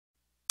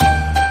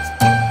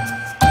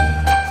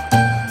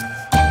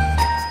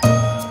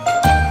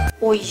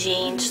Oi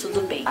gente,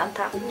 tudo bem? Ah,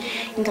 tá.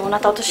 Então o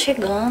Natal tá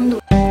chegando.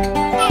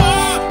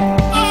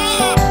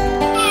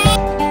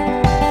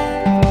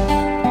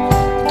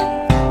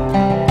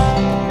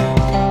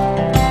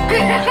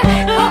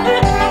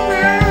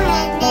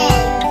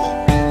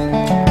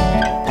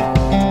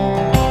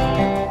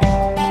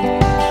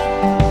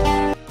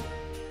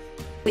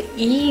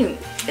 E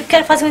eu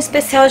quero fazer um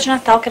especial de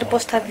Natal, quero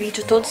postar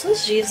vídeo todos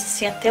os dias,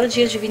 assim, até o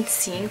dia de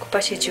 25, a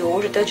partir de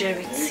hoje, até o dia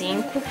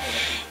 25.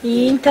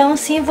 E então,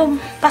 assim, eu vou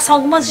passar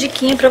algumas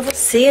diquinhas pra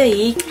você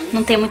aí,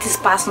 não tem muito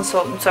espaço no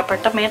seu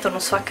apartamento ou na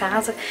sua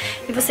casa,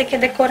 e você quer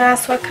decorar a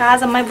sua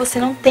casa, mas você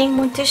não tem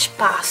muito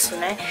espaço,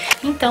 né?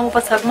 Então, eu vou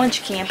passar alguma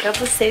diquinha pra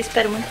você,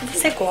 espero muito que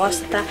você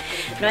goste, tá?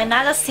 Não é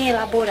nada assim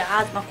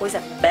elaborado, uma coisa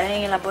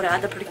bem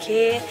elaborada,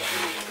 porque...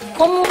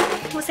 como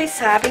vocês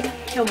sabem,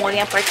 eu moro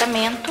em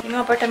apartamento e meu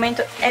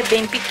apartamento é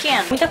bem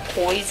pequeno. Muita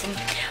coisa,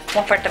 um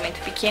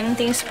apartamento pequeno não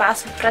tem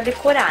espaço pra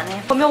decorar,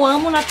 né? Como eu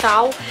amo o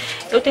Natal,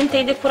 eu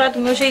tentei decorar do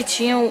meu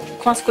jeitinho,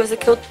 com as coisas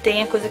que eu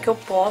tenho, coisa que eu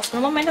posso.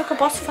 No momento que eu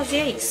posso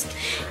fazer isso.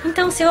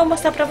 Então, sim, eu vou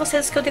mostrar pra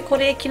vocês o que eu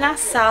decorei aqui na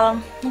sala.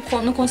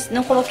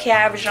 Não coloquei a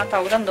árvore de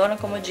Natal grandona,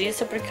 como eu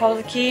disse, por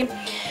causa que...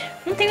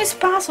 não tem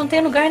espaço, não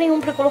tem lugar nenhum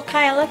pra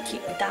colocar ela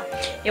aqui, tá?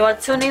 Eu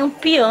adicionei um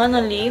piano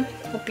ali.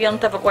 O piano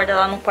tava guardado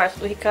lá no quarto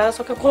do Ricardo,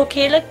 só que eu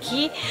coloquei ele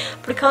aqui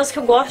por causa que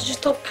eu gosto de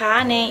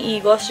tocar, né? E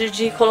gosto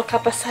de colocar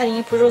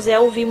passarinho pro José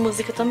ouvir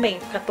música também,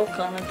 ficar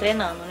tocando,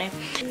 treinando, né?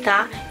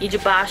 Tá? E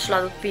debaixo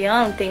lá do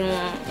piano tem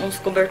uns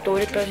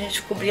cobertores pra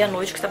gente cobrir a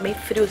noite, que tá bem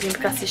friozinho,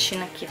 ficar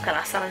assistindo aqui, ficar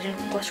na sala, a gente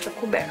não gosta de ficar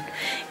coberto.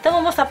 Então eu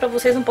vou mostrar pra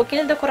vocês um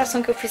pouquinho da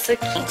decoração que eu fiz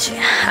aqui.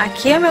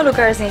 Aqui é meu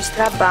lugarzinho de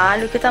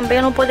trabalho, que também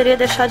eu não poderia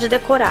deixar de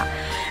decorar.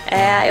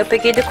 Eu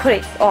peguei e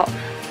decorei, ó.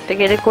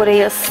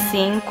 Decorei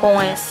assim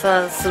com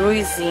essas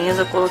luzinhas,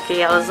 eu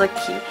coloquei elas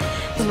aqui.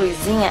 A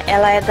luzinha,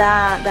 ela é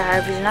da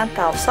árvore de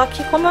Natal. Só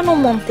que como eu não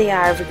montei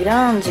a árvore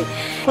grande,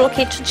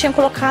 tinha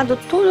colocado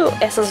tudo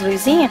essas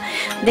luzinhas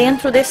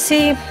dentro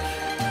desse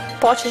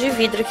pote de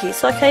vidro aqui.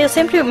 Só que aí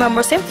meu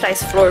amor sempre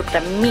traz flor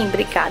pra mim,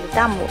 obrigada,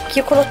 tá amor?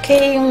 Aqui eu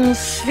coloquei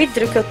uns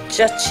vidros que eu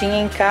já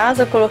tinha em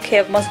casa, eu coloquei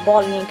algumas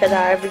bolinhas que é da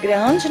árvore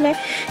grande, né?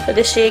 Eu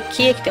deixei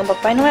aqui tem um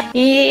Papai Noel.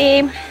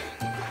 E...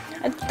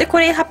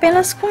 decorei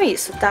apenas com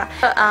isso, tá?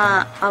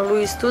 A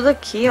luz tudo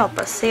aqui, ó.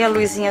 Passei a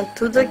luzinha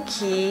tudo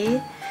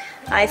aqui.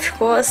 Aí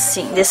ficou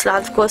assim, desse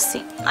lado ficou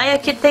assim. Aí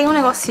aqui tem um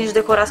negocinho de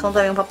decoração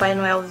também, um Papai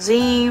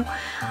Noelzinho.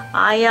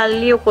 Aí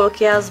ali eu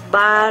coloquei as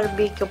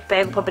Barbie, que eu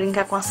pego pra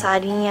brincar com a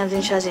Sarinha.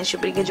 A gente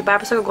brinca de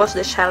Barbie, só que eu gosto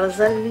de deixar elas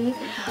ali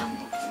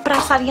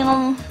pra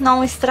Sarinha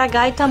não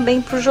estragar e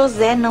também pro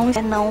José não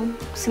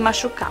se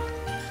machucar.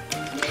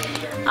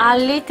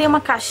 Ali tem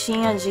uma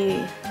caixinha de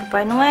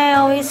Papai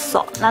Noel e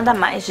só, nada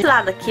mais. Esse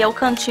lado aqui é o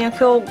cantinho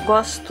que eu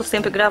gosto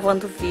sempre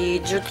gravando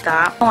vídeo,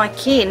 tá? Então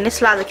aqui,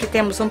 nesse lado aqui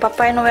temos um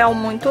Papai Noel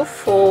muito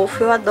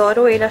fofo, eu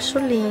adoro ele, acho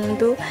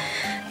lindo,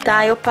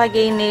 tá? Eu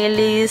paguei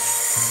neles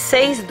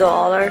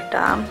 $6,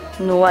 tá?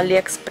 No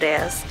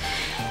AliExpress.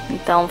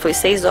 Então foi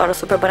 $6,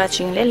 super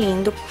baratinho, ele é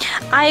lindo.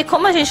 Aí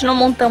como a gente não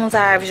montamos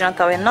a árvore de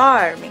Natal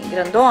enorme,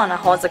 grandona,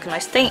 rosa que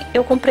nós tem,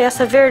 eu comprei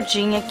essa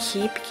verdinha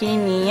aqui,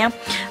 pequenininha.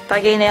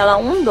 Paguei nela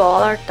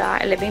 $1, tá?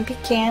 Ela é bem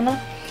pequena.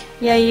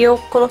 E aí eu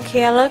coloquei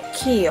ela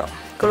aqui, ó.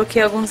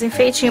 Coloquei alguns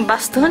enfeitinhos,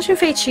 bastante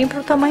enfeitinho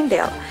pro tamanho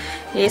dela.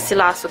 E esse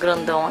laço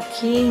grandão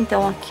aqui,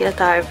 então aqui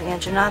tá a árvore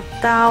de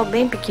Natal,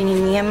 bem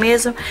pequenininha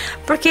mesmo.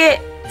 Porque...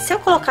 se eu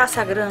colocasse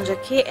a grande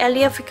aqui, ela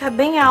ia ficar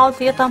bem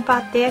alta, ia tampar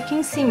até aqui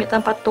em cima, ia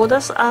tampar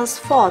todas as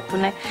fotos,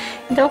 né?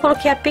 Então eu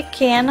coloquei a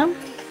pequena,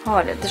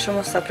 olha, deixa eu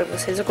mostrar pra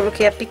vocês, eu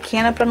coloquei a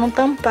pequena pra não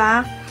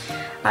tampar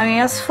as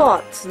minhas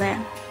fotos, né?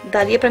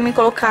 Daria pra mim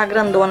colocar a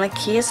grandona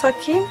aqui, só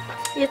que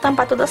ia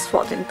tampar todas as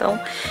fotos, então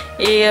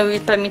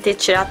pra mim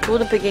tirar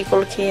tudo, eu peguei e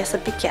coloquei essa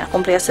pequena,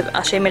 comprei essa,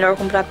 achei melhor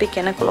comprar a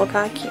pequena e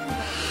colocar aqui.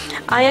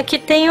 Aí aqui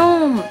tem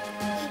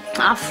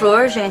a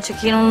flor, gente,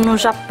 aqui no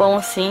Japão,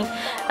 assim,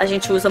 a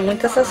gente usa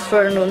muito essas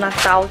flores no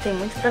Natal, tem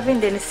muito pra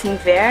vender nesse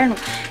inverno.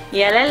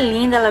 E ela é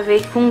linda, ela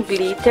veio com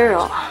glitter,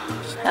 ó.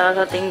 Ela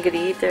já tem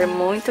glitter,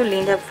 muito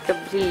linda, fica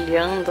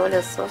brilhando,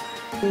 olha só.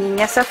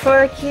 E essa flor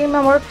aqui,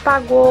 meu amor,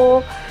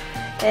 pagou,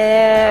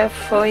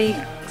 foi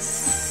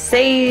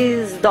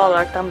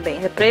 $6 também.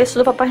 É preço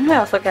do Papai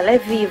Noel, só que ela é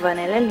viva,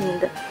 né, ela é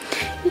linda.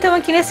 Então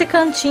aqui nesse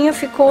cantinho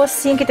ficou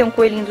assim, que tem um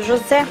coelhinho do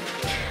José.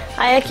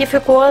 Aí aqui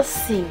ficou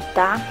assim,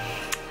 tá?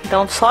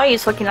 Então só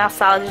isso aqui na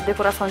sala de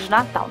decoração de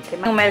Natal. Tem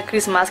um Merry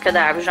Christmas, que é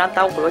da árvore de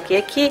Natal, eu coloquei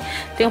aqui.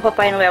 Tem um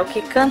Papai Noel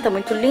que canta,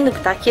 muito lindo, que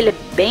tá aqui. Ele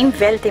é bem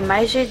velho, tem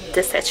mais de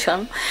 17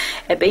 anos.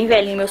 É bem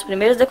velhinho, meus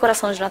primeiros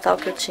decorações de Natal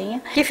que eu tinha.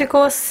 Aqui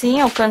ficou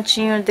assim, ó, o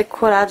cantinho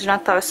decorado de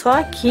Natal. É só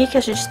aqui que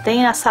a gente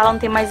tem, na sala não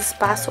tem mais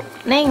espaço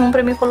nenhum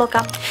pra mim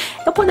colocar.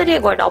 Eu poderia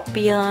guardar o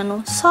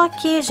piano, só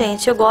que,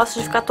 gente, eu gosto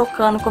de ficar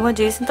tocando, como eu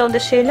disse, então eu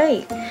deixei ele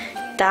aí,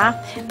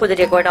 tá?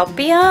 Poderia guardar o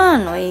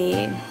piano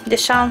e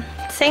deixar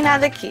sem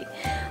nada aqui.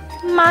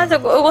 Mas eu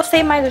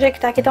gostei mais do jeito que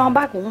tá aqui, tá uma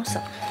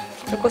bagunça.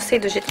 Eu gostei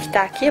do jeito que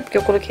tá aqui, porque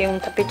eu coloquei um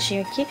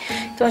tapetinho aqui.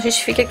 Então a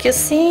gente fica aqui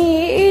assim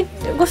e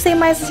eu gostei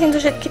mais assim do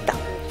jeito que tá.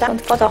 tá?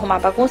 Quando falta arrumar a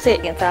bagunça,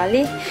 entrar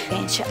ali.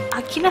 Gente,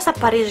 aqui nessa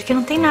parede aqui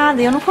não tem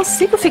nada. E eu não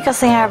consigo ficar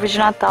sem árvore de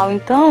Natal.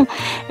 Então,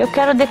 eu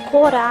quero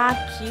decorar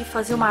aqui,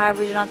 fazer uma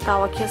árvore de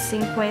Natal aqui assim,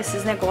 com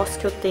esses negócios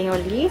que eu tenho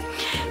ali.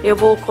 Eu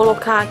vou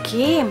colocar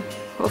aqui,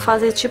 vou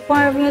fazer tipo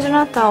uma árvore de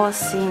Natal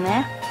assim,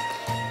 né?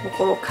 Vou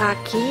colocar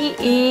aqui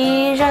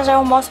e já já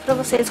eu mostro pra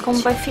vocês como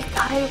vai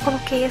ficar. Eu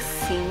coloquei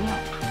assim,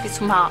 ó. Fiz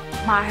uma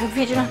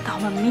árvore de Natal,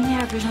 uma mini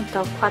árvore de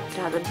Natal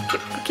quadrada.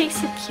 Por que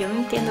isso aqui? Eu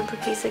não entendo por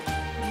que isso aqui.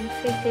 Eu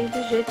enfeitei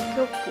do jeito que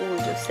eu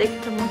pude. Eu sei que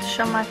tá muito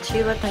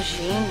chamativa.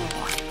 Anjinho,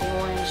 ó. Tem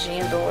um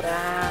anjinho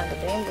dourado,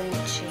 bem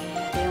bonitinho.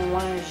 Tem um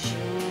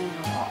anjinho,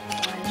 ó.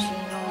 Um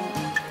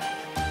anjinho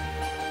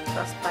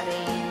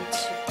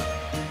transparente.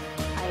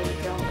 Aí ele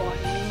tem um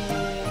bolinho.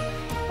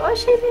 Eu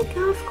achei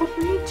legal, ficou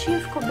bonitinho,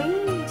 ficou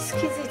bem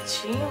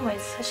esquisitinho,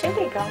 mas achei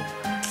legal.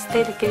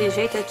 Gostei daquele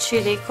jeito, eu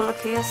tirei e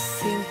coloquei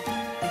assim.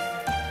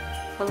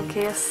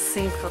 Coloquei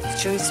assim, porque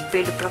tinha um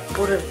espelho pra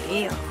pôr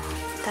ali,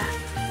 ó. Tá.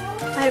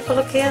 Aí eu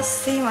coloquei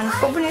assim, mas não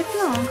ficou bonito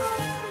não.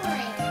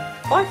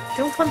 Olha,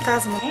 tem um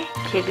fantasma, né?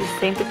 Que ele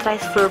sempre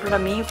traz flor pra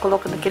mim e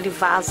coloca naquele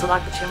vaso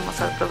lá que eu tinha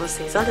mostrado pra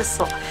vocês. Olha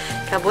só,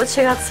 acabou de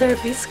chegar do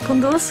serviço com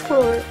 2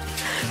 flores.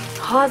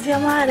 Rosa e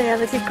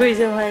amarela, que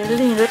coisa mais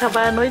linda.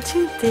 Acabar a noite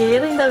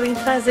inteira, ainda vem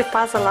trazer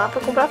passa lá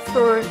pra comprar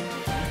flor.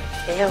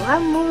 É o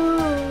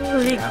amor.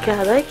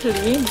 Obrigada, ai que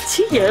lindo.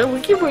 Te amo,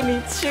 que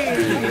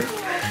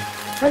bonitinho.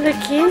 Olha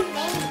aqui,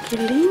 que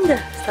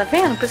linda. Você tá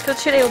vendo? Por isso que eu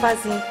tirei o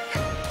vasinho.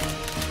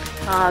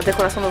 A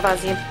decoração do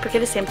vasinho, porque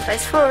ele sempre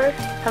traz flor.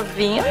 Tá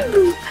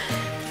vendo?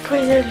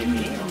 Coisa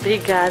linda.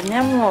 Obrigada, meu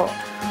amor.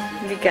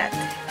 Obrigada.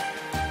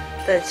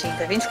 Tadinho,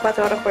 tá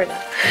 24 horas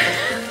acordado.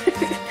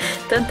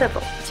 Então tá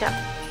bom, tchau.